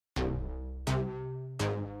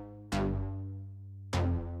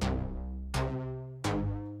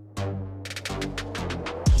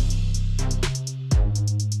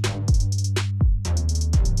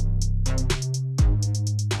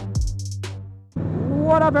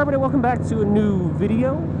What up, everybody? Welcome back to a new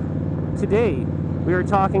video. Today we are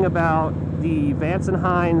talking about the Vance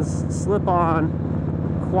Hines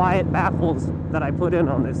slip-on quiet baffles that I put in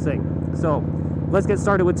on this thing. So let's get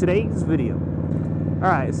started with today's video.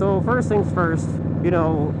 Alright, so first things first,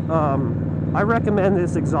 I recommend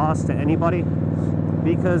this exhaust to anybody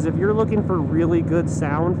because if you're looking for really good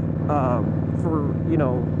sound for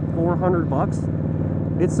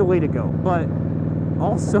 $400, it's the way to go. But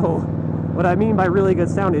also, what I mean by really good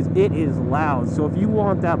sound is it is loud. So if you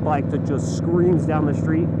want that bike to just screams down the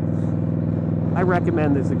street, I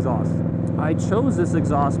recommend this exhaust. I chose this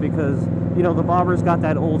exhaust because, the bobber's got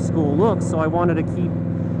that old school look, so I wanted to keep,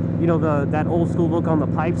 that old school look on the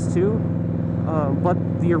pipes too.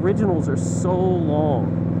 But the originals are so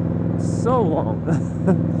long.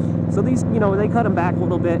 So these, they cut them back a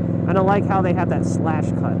little bit, and I like how they have that slash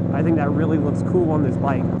cut. I think that really looks cool on this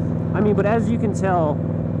bike. I mean, but as you can tell,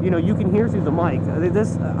 you can hear through the mic.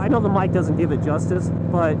 I know the mic doesn't give it justice,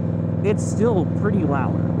 but it's still pretty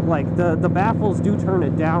loud. Like, the Baffles do turn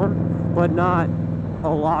it down, but not a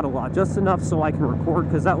lot. Just enough so I can record,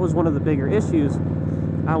 because that was one of the bigger issues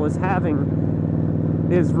I was having,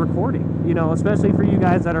 is recording. Especially for you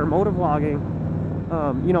guys that are motovlogging,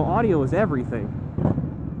 audio is everything.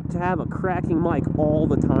 To have a cracking mic all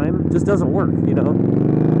the time just doesn't work,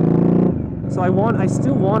 So I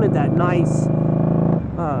still wanted that nice,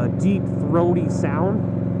 deep, throaty sound,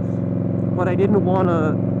 but I didn't want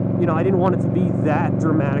to, I didn't want it to be that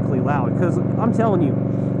dramatically loud, because I'm telling you,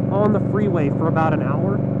 on the freeway for about an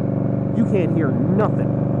hour, you can't hear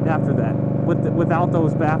nothing after that. Without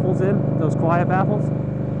those baffles in, those quiet baffles,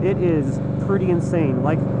 it is pretty insane.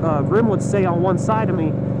 Like Grim would say on one side of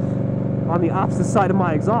me, on the opposite side of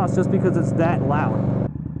my exhaust, just because it's that loud.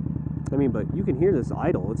 I mean, but you can hear this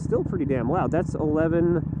idle. It's still pretty damn loud. That's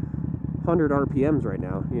 1100 RPMs right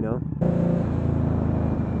now,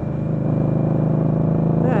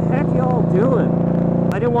 The heck y'all doing?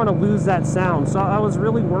 I didn't want to lose that sound, so I was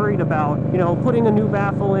really worried about, putting a new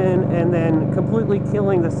baffle in and then completely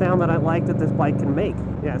killing the sound that I like that this bike can make.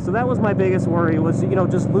 Yeah, so that was my biggest worry, was,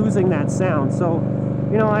 just losing that sound. So,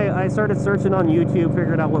 I started searching on YouTube,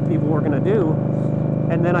 figured out what people were going to do,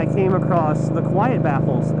 and then I came across the quiet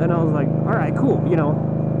baffles, and I was like, all right, cool.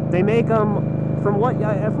 They make them, from what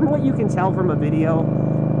you can tell from a video,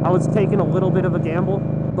 I was taking a little bit of a gamble,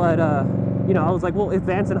 but, I was like, well, if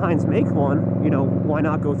Vance Hines make one, why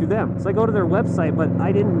not go through them? So I go to their website, but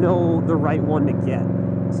I didn't know the right one to get.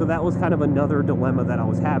 So that was kind of another dilemma that I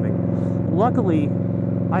was having. Luckily,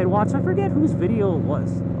 I watched, I forget whose video it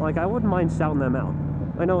was. Like, I wouldn't mind shouting them out.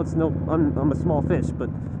 I know I'm a small fish, but,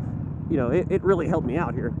 it really helped me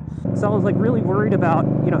out here. So I was, like, really worried about,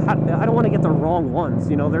 I don't want to get the wrong ones.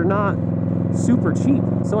 They're not super cheap.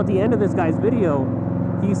 So at the end of this guy's video,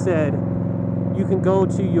 he said, you can go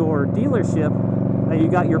to your dealership that you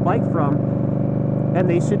got your bike from, and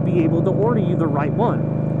they should be able to order you the right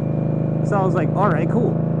one. So I was like, all right,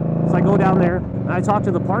 cool. So I go down there, and I talk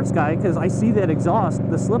to the parts guy, because I see that exhaust,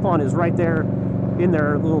 the slip-on is right there in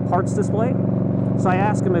their little parts display. So I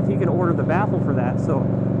asked him if he can order the baffle for that. So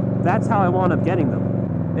that's how I wound up getting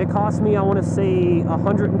them. It cost me, I want to say,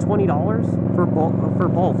 $120 for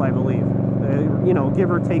both, I believe. Give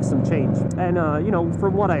or take some change. And,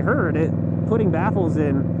 from what I heard, putting baffles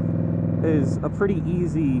in is a pretty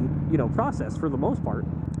easy, process for the most part.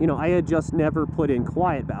 I had just never put in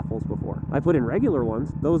quiet baffles before. I put in regular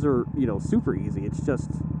ones. Those are, super easy. It's just,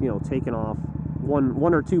 taking off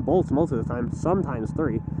one or two bolts most of the time, sometimes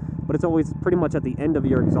three, but it's always pretty much at the end of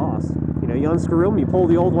your exhaust. You unscrew them, you pull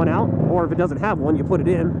the old one out, or if it doesn't have one, you put it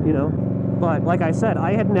in, But like I said,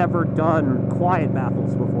 I had never done quiet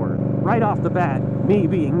baffles before. Right off the bat, me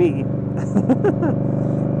being me,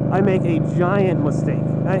 I make a giant mistake.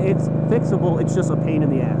 It's fixable, it's just a pain in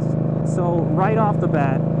the ass. So right off the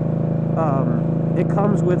bat, it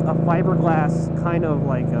comes with a fiberglass kind of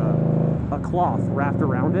like a cloth wrapped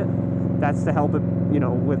around it. That's to help it,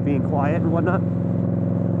 with being quiet and whatnot.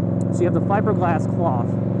 So you have the fiberglass cloth,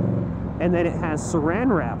 and then it has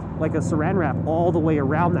saran wrap, like a saran wrap all the way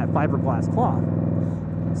around that fiberglass cloth.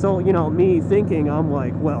 So, me thinking, I'm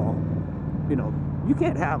like, well, you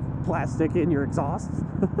can't have plastic in your exhaust.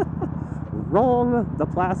 Wrong. The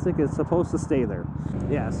plastic is supposed to stay there.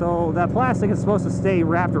 Yeah, so that plastic is supposed to stay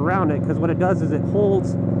wrapped around it, because what it does is it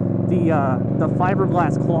holds the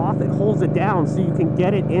fiberglass cloth, it holds it down so you can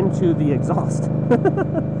get it into the exhaust.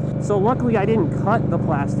 So luckily I didn't cut the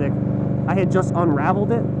plastic, I had just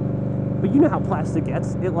unraveled it. But you know how plastic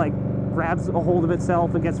gets. It like grabs a hold of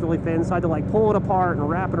itself and gets really thin, so I had to like pull it apart and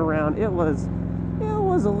wrap it around. It was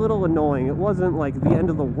a little annoying. It wasn't like the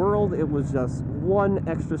end of the world, it was just one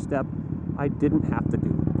extra step I didn't have to do.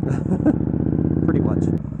 Pretty much.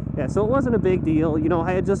 Yeah, so it wasn't a big deal. You know,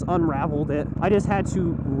 I had just unraveled it. I just had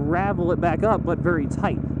to ravel it back up, but very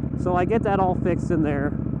tight. So I get that all fixed in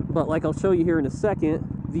there. But like I'll show you here in a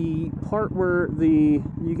second, the part where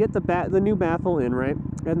you get the new baffle in, right?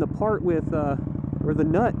 And the part with where the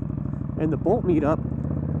nut and the bolt meet up,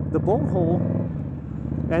 the bolt hole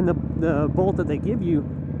and the bolt that they give you,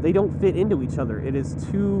 they don't fit into each other. It is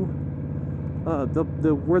too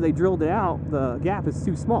where they drilled it out, the gap is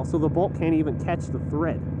too small, so the bolt can't even catch the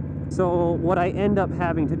thread. So what I end up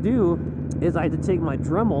having to do is I had to take my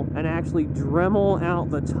Dremel and actually Dremel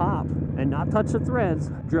out the top and not touch the threads,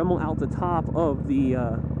 Dremel out the top of the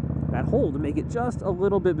that hole to make it just a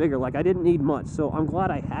little bit bigger. Like, I didn't need much, so I'm glad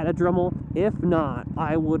I had a Dremel. If not,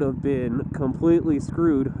 I would have been completely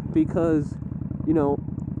screwed, because, you know,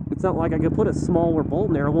 it's not like I could put a smaller bolt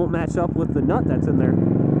in there. It won't match up with the nut that's in there.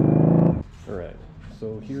 Alright,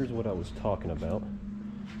 so here's what I was talking about.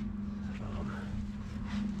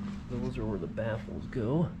 Those are where the baffles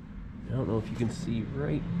go. I don't know if you can see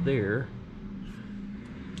right there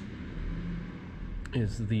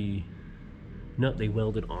is the nut they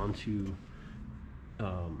welded onto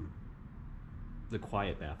the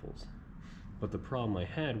quiet baffles. But the problem I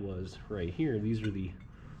had was right here, these are the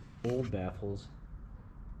old baffles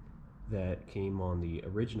that came on the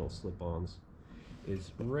original slip-ons,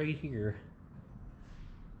 is right here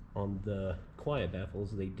on the quiet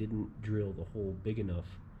baffles. They didn't drill the hole big enough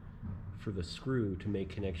for the screw to make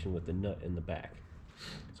connection with the nut in the back.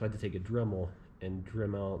 So I had to take a Dremel and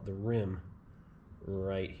trim out the rim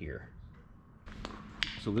right here.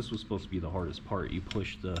 So this was supposed to be the hardest part. You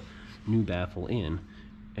push the new baffle in,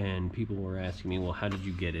 and people were asking me, well, how did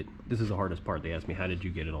you get it? This is the hardest part. They asked me, how did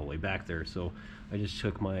you get it all the way back there? So I just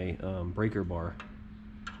took my breaker bar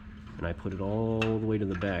and I put it all the way to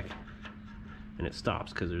the back, and it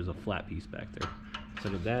stops because there's a flat piece back there. So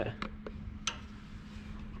I did that,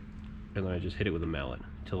 and then I just hit it with a mallet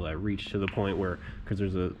until I reached to the point where, because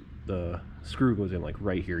the screw goes in like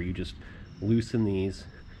right here, you just loosen these,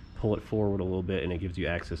 pull it forward a little bit, and it gives you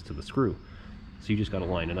access to the screw. So you just got to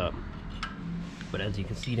line it up. But as you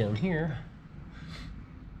can see down here,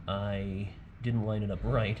 I didn't line it up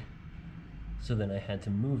right, so then I had to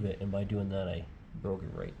move it, and by doing that I broke it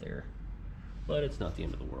right there. But it's not the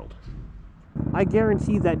end of the world. I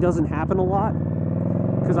guarantee that doesn't happen a lot,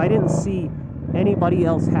 because I didn't see anybody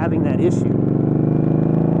else having that issue.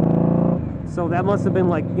 So that must have been,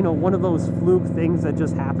 like, you know, one of those fluke things that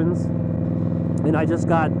just happens. And I just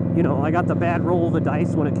got, you know, I got the bad roll of the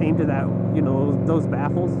dice when it came to that, you know, those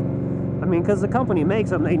baffles. I mean, because the company makes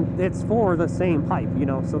them, it's for the same pipe, you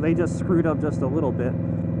know, so they just screwed up just a little bit.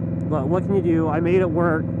 But what can you do? I made it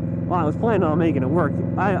work. Well, I was planning on making it work.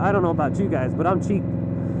 I don't know about you guys, but I'm cheap.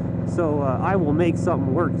 So I will make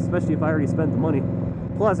something work, especially if I already spent the money.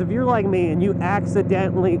 Plus, if you're like me and you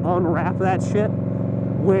accidentally unwrap that shit,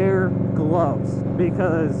 wear gloves,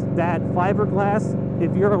 because that fiberglass,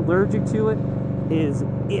 if you're allergic to it, is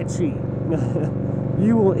itchy.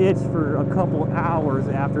 You will itch for a couple hours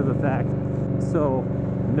after the fact. So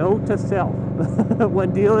note to self,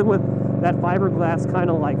 when dealing with that fiberglass kind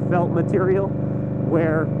of like felt material,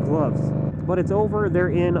 wear gloves. But it's over, they're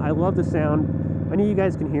in. I love the sound. I know you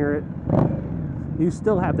guys can hear it. You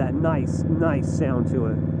still have that nice sound to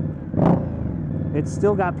it. It's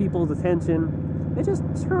still got people's attention. It just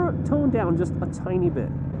toned down just a tiny bit.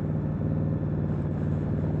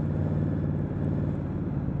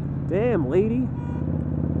 Damn, lady.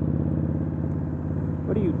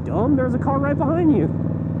 What are you, dumb? There's a car right behind you.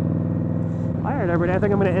 Alright, everybody, I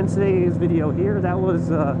think I'm going to end today's video here. That was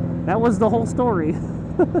the whole story.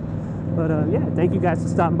 But yeah, thank you guys for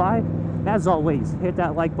stopping by. As always, hit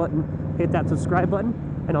that like button, hit that subscribe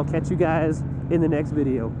button, and I'll catch you guys in the next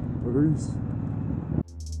video. Peace.